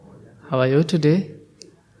How are you today?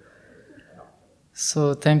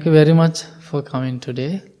 So, thank you very much for coming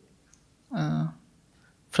today. Uh,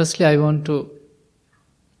 Firstly, I want to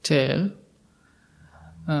tell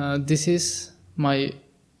this is my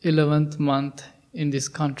 11th month in this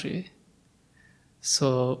country.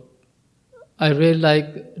 So, I really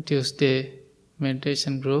like Tuesday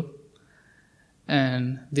meditation group,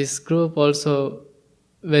 and this group also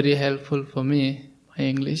very helpful for me, my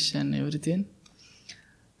English and everything.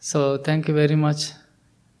 So, thank you very much,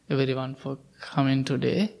 everyone, for coming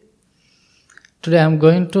today. Today, I'm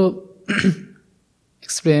going to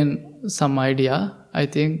explain some idea. I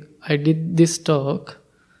think I did this talk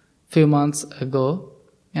few months ago,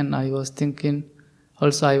 and I was thinking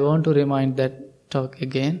also I want to remind that talk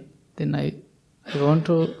again. Then I want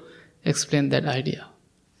to explain that idea.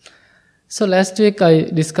 So last week I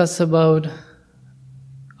discussed about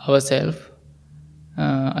ourselves.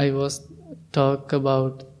 I was talk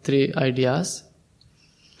about 3 ideas.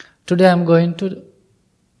 Today I'm going to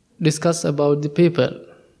discuss about the people.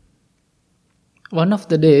 One of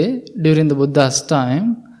the day during the Buddha's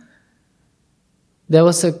time, there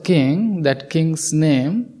was a king. That king's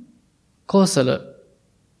name Kosala.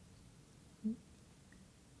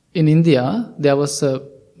 In India, there was 4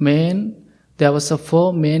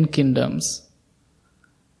 main kingdoms.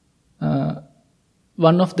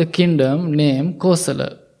 One of the kingdom named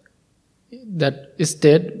Kosala. That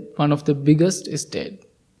estate, one of the biggest estate.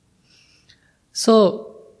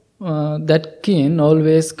 So that king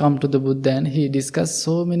always come to the Buddha and he discussed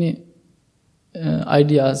so many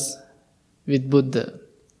ideas with Buddha.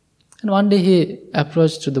 And one day he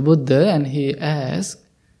approached to the Buddha and he asked,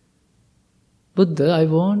 Buddha, I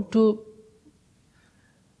want to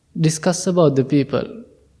discuss about the people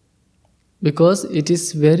because it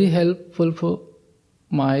is very helpful for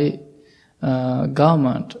my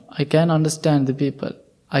government. I can understand the people.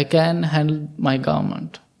 I can handle my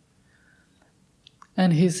government.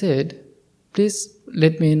 And he said, please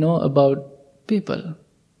let me know about people.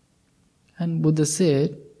 And Buddha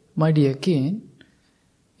said, my dear king,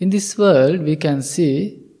 in this world we can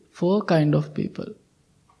see 4 kind of people.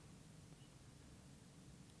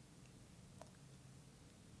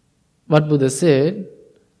 What Buddha said,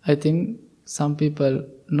 I think some people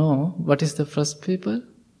know what is the first people.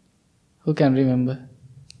 Who can remember?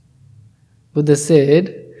 Buddha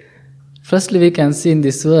said, firstly we can see in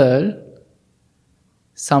this world,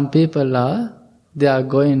 some people they are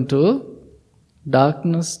going to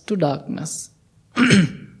darkness to darkness.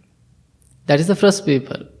 That is the first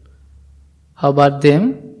people. How about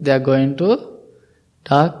them? They are going to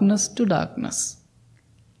darkness to darkness.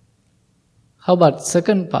 How about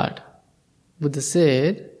second part? Buddha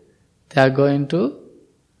said they are going to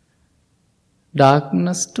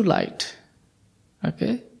darkness to light.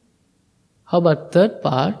 Okay? How about third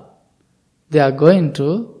part? They are going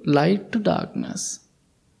to light to darkness.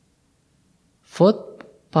 Fourth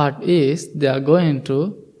part is they are going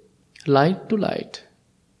to light to light.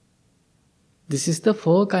 This is the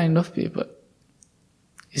 4 kind of people.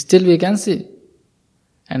 Still we can see.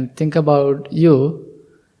 And think about you,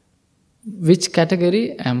 which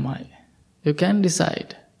category am I? You can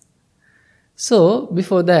decide. So,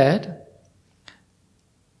 before that,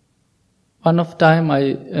 one of time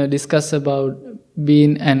I discussed about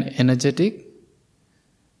being an energetic.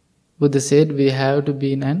 Buddha said we have to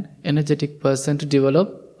be an energetic person to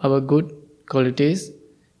develop our good qualities.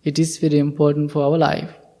 It is very important for our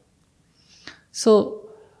life. So,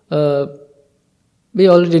 we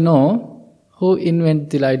already know who invented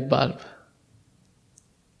the light bulb.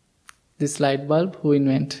 This light bulb, who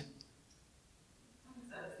invented?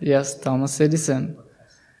 Yes, Thomas Edison.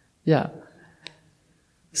 Yeah.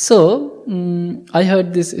 So, I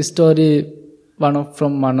heard this story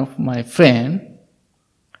from one of my friend.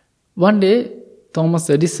 One day, Thomas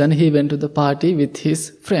Edison, he went to the party with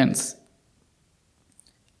his friends.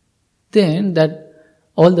 Then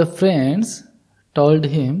all the friends told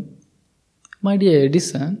him, my dear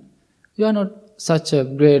Edison, you are not such a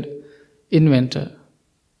great inventor.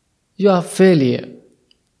 You are a failure.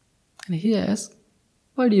 And he asked,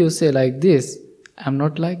 why do you say like this? I am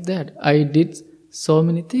not like that. I did so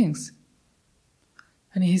many things.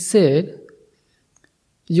 And he said,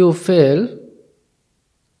 you fail.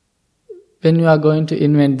 When you are going to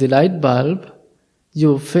invent the light bulb,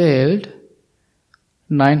 you failed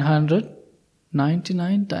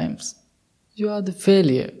 999 times. You are the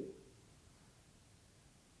failure.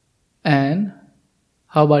 And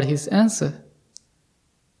how about his answer?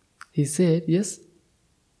 He said, yes,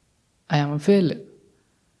 I am a failure.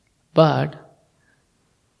 But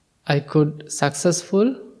I could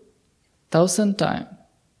successful 1,000 times.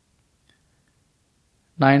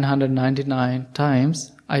 999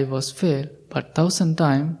 times I was failed, but 1,000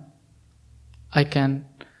 times I can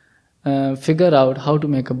figure out how to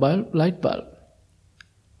make a light bulb.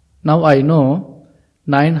 Now I know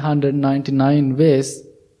 999 ways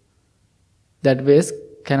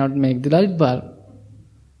cannot make the light bulb.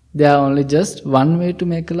 There are only just one way to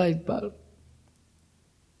make a light bulb.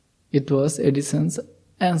 It was Edison's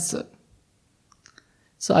answer.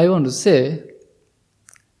 So I want to say,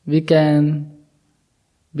 we can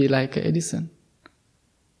be like Edison.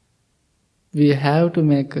 We have to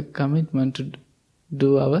make a commitment to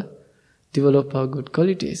develop our good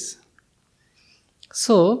qualities.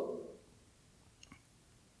 So,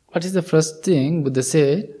 what is the first thing Buddha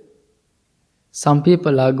said? Some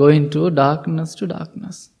people are going to darkness.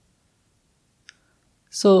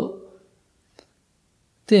 So,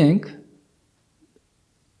 think,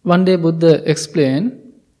 one day Buddha explained,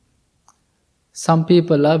 some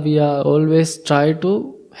people we are always try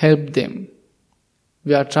to help them.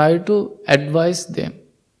 We are trying to advise them.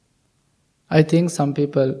 I think some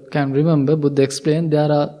people can remember Buddha explained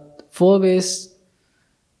there are four ways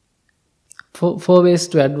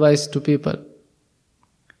to advise to people.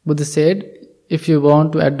 Buddha said, if you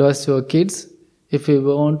want to advise your kids, if you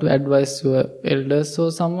want to advise your elders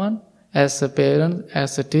or someone, as a parent,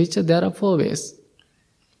 as a teacher, there are four ways.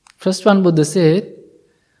 First one, Buddha said,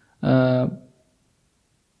 I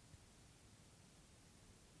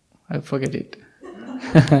forget it.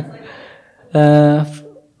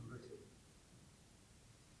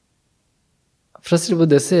 First,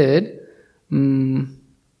 Buddha said,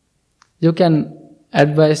 you can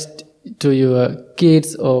advise to your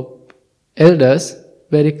kids or elders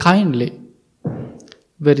very kindly,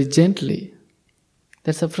 very gently.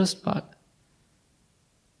 That's the first part.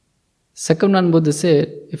 Second one, Buddha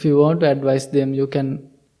said, if you want to advise them, you can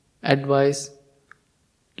advise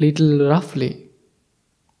little roughly.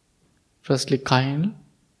 Firstly kind,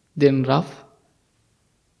 then rough.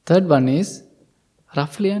 Third one is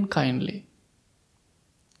roughly and kindly.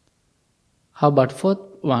 How about fourth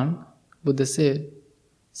one? Buddha said,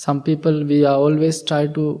 some people we are always try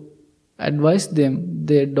to advise them,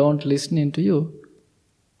 they don't listen to you.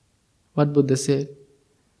 What Buddha said?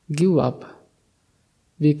 Give up.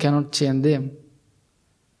 We cannot change them.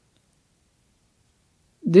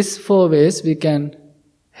 These four ways we can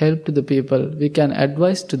help to the people, we can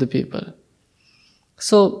advise to the people.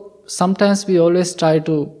 So sometimes we always try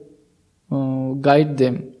to guide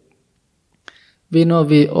them. We know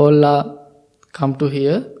we all are come to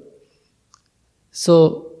here.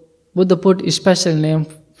 So Buddha put a special name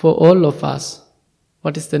for all of us.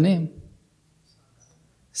 What is the name?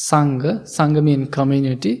 Sangha. Sangha means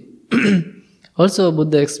community. Also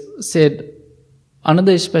Buddha said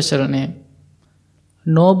another special name,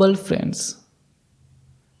 noble friends.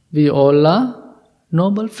 We all are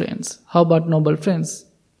noble friends. How about noble friends?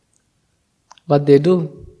 What they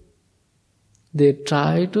do? They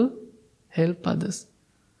try to help others.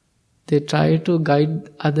 They try to guide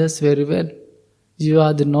others very well. You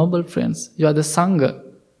are the noble friends. You are the Sangha.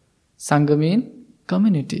 Sangha means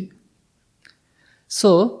community.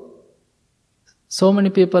 So many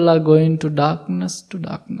people are going to darkness.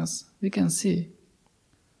 We can see.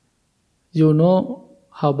 You know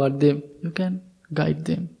how about them. You can guide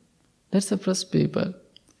them. That's the first people.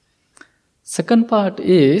 Second part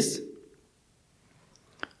is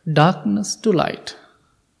darkness to light.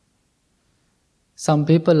 Some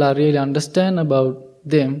people are really understand about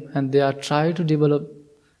them and they are trying to develop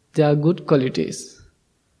their good qualities.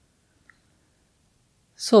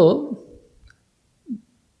 So,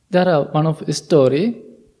 there are one of story.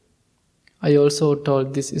 I also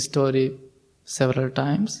told this story several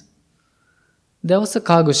times. There was a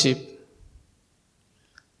cargo ship.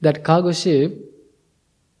 That cargo ship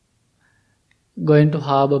going to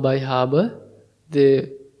harbor by harbor.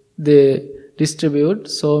 They distribute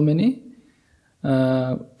so many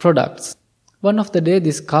products. One of the day,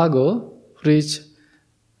 this cargo reached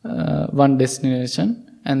one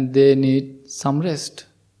destination and they need some rest.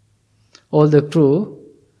 All the crew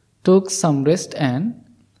took some rest and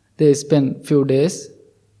they spent few days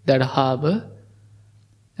at harbor,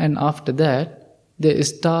 and after that they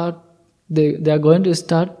are going to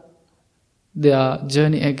start their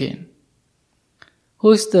journey again.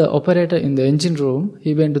 Who is the operator in the engine room?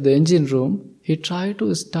 He went to the engine room. He tried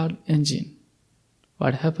to start engine.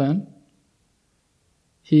 What happened?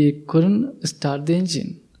 He couldn't start the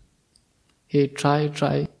engine. He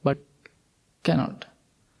tried, but cannot.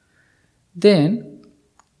 Then,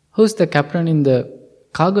 who's the captain in the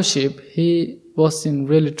cargo ship? He was in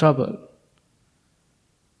really trouble.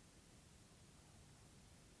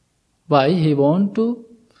 Why? He want to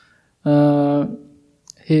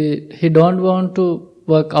he don't want to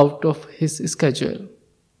work out of his schedule.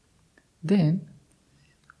 Then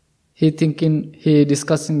he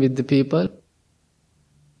discussing with the people.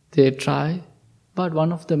 They try, but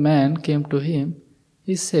one of the men came to him.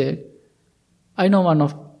 He said, I know one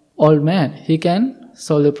of old man, he can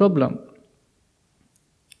solve the problem.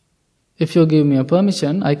 If you give me a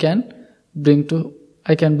permission, I can bring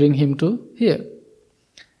him to here.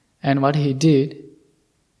 And what he did,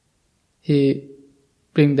 he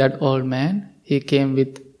bring that old man. He came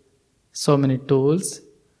with so many tools.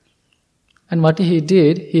 And what he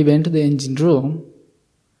did, he went to the engine room.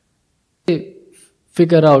 He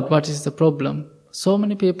figure out what is the problem. So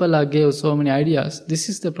many people gave so many ideas. This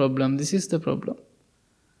is the problem, this is the problem.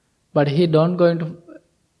 But he don't going to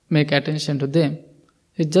make attention to them.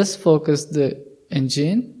 He just focused the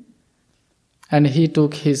engine, and he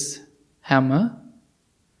took his hammer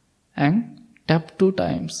and tapped 2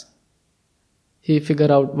 times. He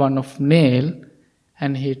figured out one of nail,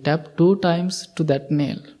 and he tapped 2 times to that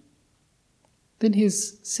nail. Then he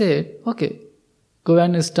said, okay, go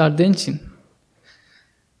and start the engine.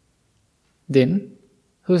 Then,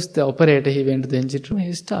 who's the operator? He went to the engine room,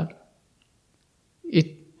 he started.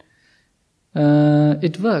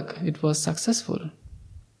 It worked. It was successful.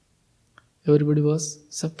 Everybody was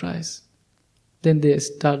surprised. Then they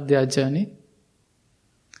start their journey.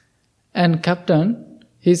 And captain,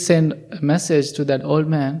 he sent a message to that old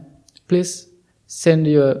man, please send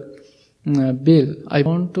your bill. I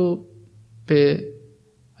want to pay.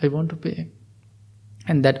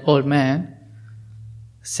 And that old man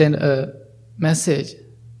sent a message.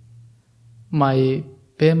 My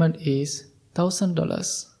payment is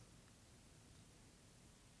 $1,000.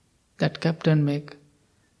 That captain make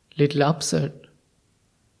little upset.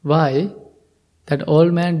 Why? That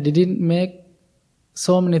old man didn't make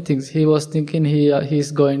so many things. He was thinking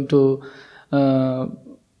he's going to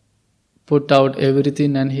put out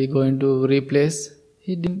everything and he going to replace.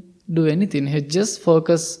 He didn't do anything. He just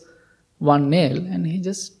focused one nail and he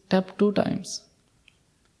just tapped 2 times.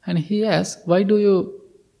 And he asked, why do you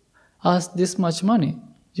ask this much money?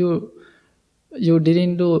 You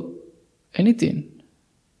didn't do anything.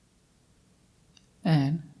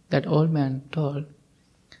 And that old man told,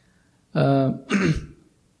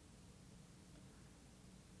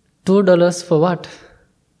 $2 for what?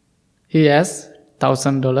 He asked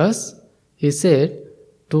 $1,000. He said,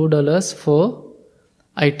 $2 for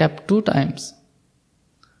I tapped 2 times.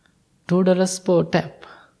 $2 per tap.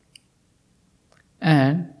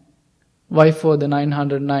 And why for the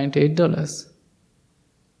 $998?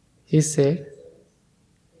 He said,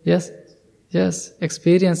 yes,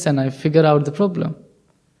 experience, and I figure out the problem.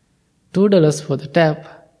 $2 for the tap,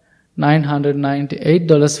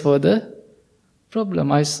 $998 for the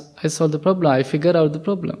problem. I solved the problem. I figured out the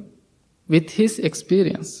problem with his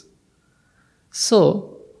experience.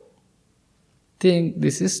 So, think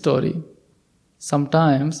this is story.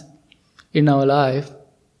 Sometimes in our life,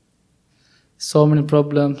 so many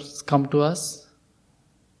problems come to us.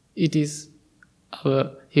 It is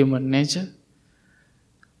our human nature.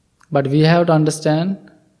 But we have to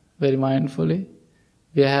understand very mindfully.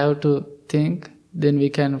 We have to think, then we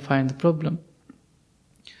can find the problem.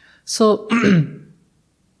 So,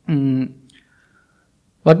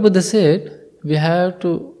 what Buddha said, we have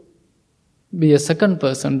to be a second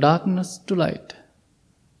person, darkness to light.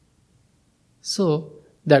 So,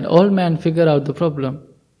 that old man figured out the problem.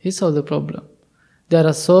 He solved the problem. There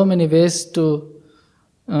are so many ways to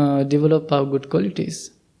develop our good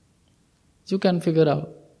qualities. You can figure out,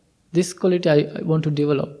 this quality I want to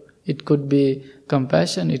develop. It could be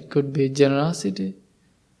compassion, it could be generosity,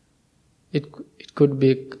 it could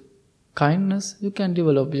be kindness. You can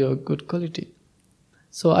develop your good quality.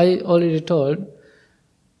 So I already told,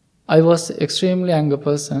 I was extremely angry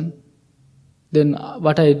person. Then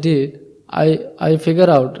what I did, I figured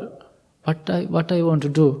out what I want to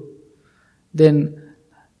do. Then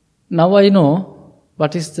now I know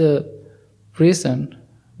what is the reason,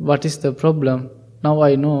 what is the problem. Now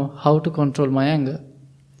I know how to control my anger.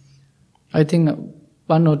 I think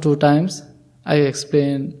 1 or 2 times I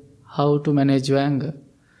explained how to manage your anger.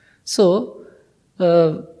 So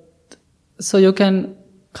you can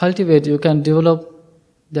cultivate, you can develop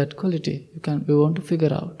that quality. We want to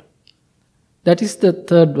figure out. That is the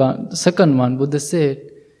third one. The second one, Buddha said,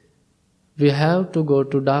 we have to go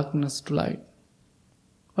to darkness to light.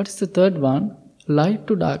 What is the third one? Light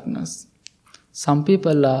to darkness. Some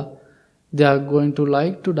people they are going to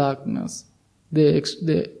light to darkness. They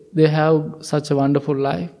have such a wonderful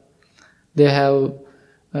life. They have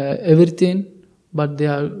everything, but they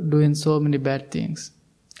are doing so many bad things.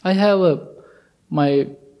 I have my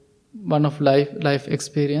one of life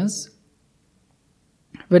experience.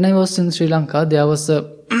 When I was in Sri Lanka, there was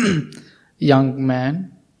a young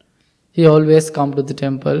man. He always come to the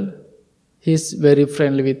temple. He's very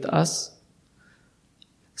friendly with us.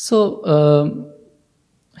 So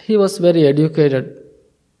he was very educated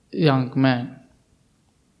young man,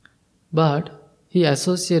 but he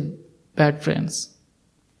associated bad friends,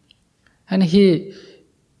 and he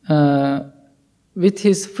with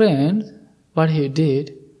his friends, what he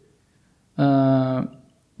did.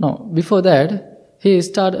 No, before that, he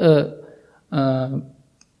started a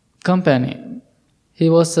company. He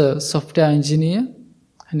was a software engineer,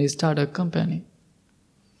 and he started a company.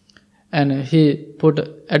 And he put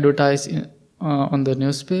advertise on the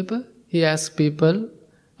newspaper. He asked people,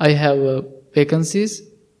 "I have vacancies.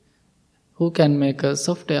 Who can make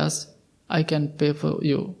softwares? I can pay for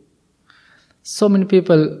you." So many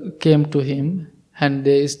people came to him, and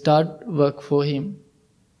they start work for him.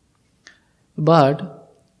 But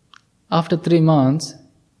after 3 months,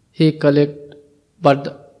 he collect what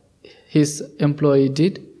his employee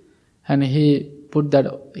did, and he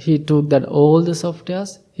took that all the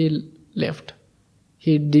softwares, he left.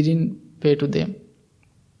 He didn't pay to them.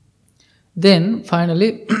 Then finally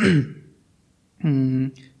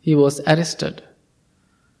he was arrested.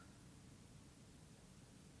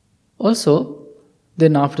 Also,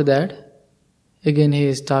 then after that, again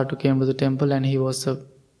he started to came to the temple, and he was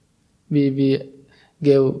we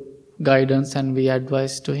gave guidance and we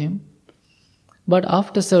advised to him. But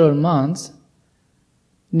after several months,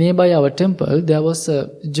 nearby our temple, there was a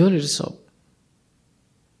jewelry shop.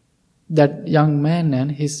 That young man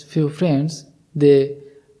and his few friends, they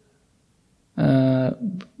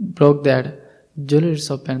broke that jewelry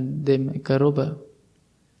shop and they make a robber.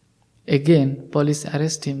 Again, police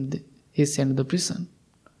arrest him. He sent to the prison.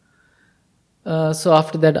 So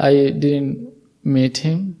after that, I didn't meet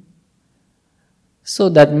him. So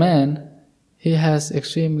that man, he has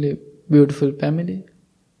extremely beautiful family.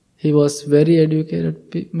 He was very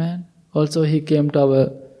educated man. Also, he came to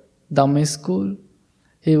our Dhamma school.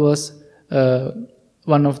 He was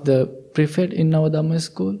one of the prefect in our Dhamma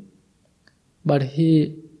school. But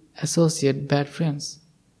he associate bad friends.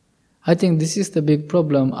 I think this is the big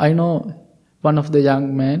problem. I know one of the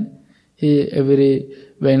young men, he every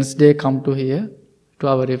Wednesday come to here, to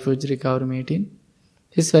our refugee recovery meeting.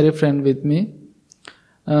 He's very friend with me.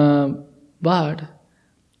 But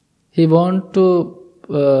he want to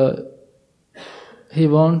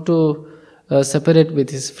separate with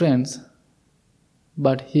his friends,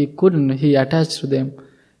 but he couldn't. He attached to them.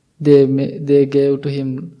 They gave to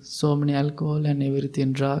him so many alcohol and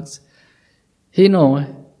everything, drugs. He know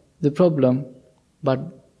the problem, but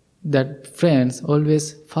that friends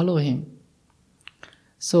always follow him.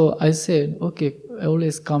 So I said, okay,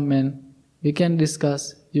 always come and we can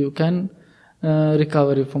discuss. You can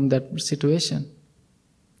recover from that situation.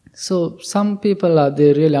 So some people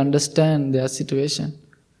they really understand their situation.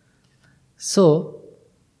 So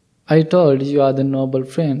I told, you are the noble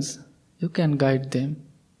friends. You can guide them.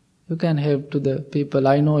 You can help to the people.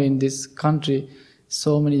 I know in this country,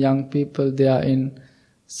 so many young people, they are in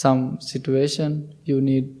some situation. You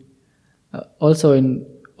need, also in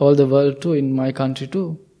all the world too, in my country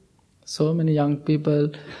too. So many young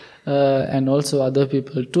people and also other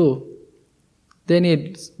people too. They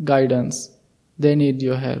need guidance. They need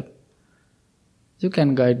your help. You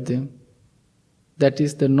can guide them. That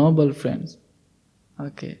is the noble friends.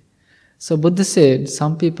 Okay. So Buddha said,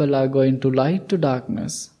 some people are going to light to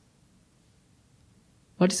darkness.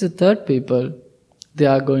 What is the third people? They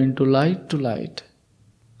are going to light to light.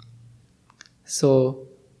 So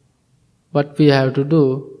what we have to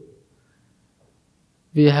do,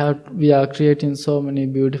 we are creating so many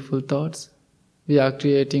beautiful thoughts. We are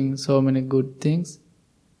creating so many good things.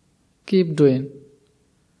 Keep doing.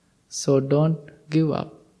 So don't give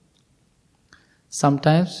up.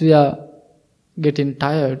 Sometimes we are getting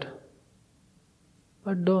tired,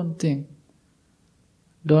 but don't think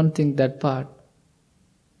that part.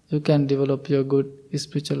 You can develop your good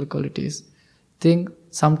spiritual qualities. Think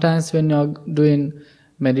sometimes when you are doing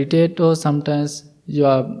meditate, or sometimes you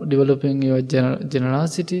are developing your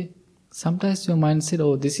generosity, sometimes your mind said,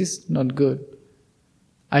 oh, this is not good.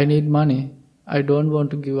 I need money. I don't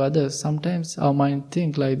want to give others. Sometimes our mind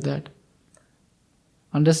think like that.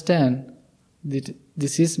 Understand that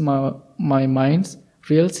this is my mind's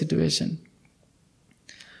real situation.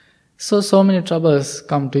 So many troubles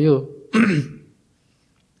come to you.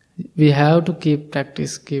 We have to keep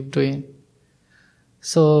practice, keep doing.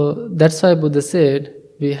 So that's why Buddha said,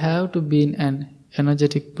 we have to be an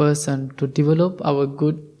energetic person to develop our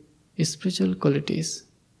good spiritual qualities.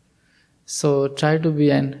 So try to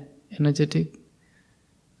be an energetic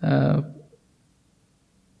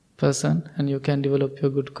person, and you can develop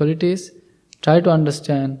your good qualities. Try to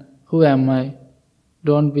understand, who am I?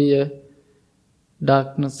 Don't be a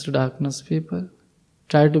darkness to darkness people.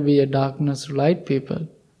 Try to be a darkness to light people.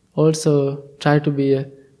 Also try to be a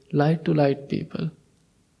light to light people.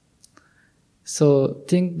 So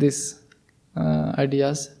think these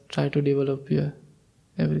ideas. Try to develop your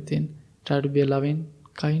everything. Try to be a loving,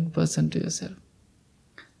 kind person to yourself.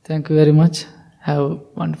 Thank you very much. Have a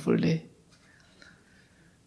wonderful day.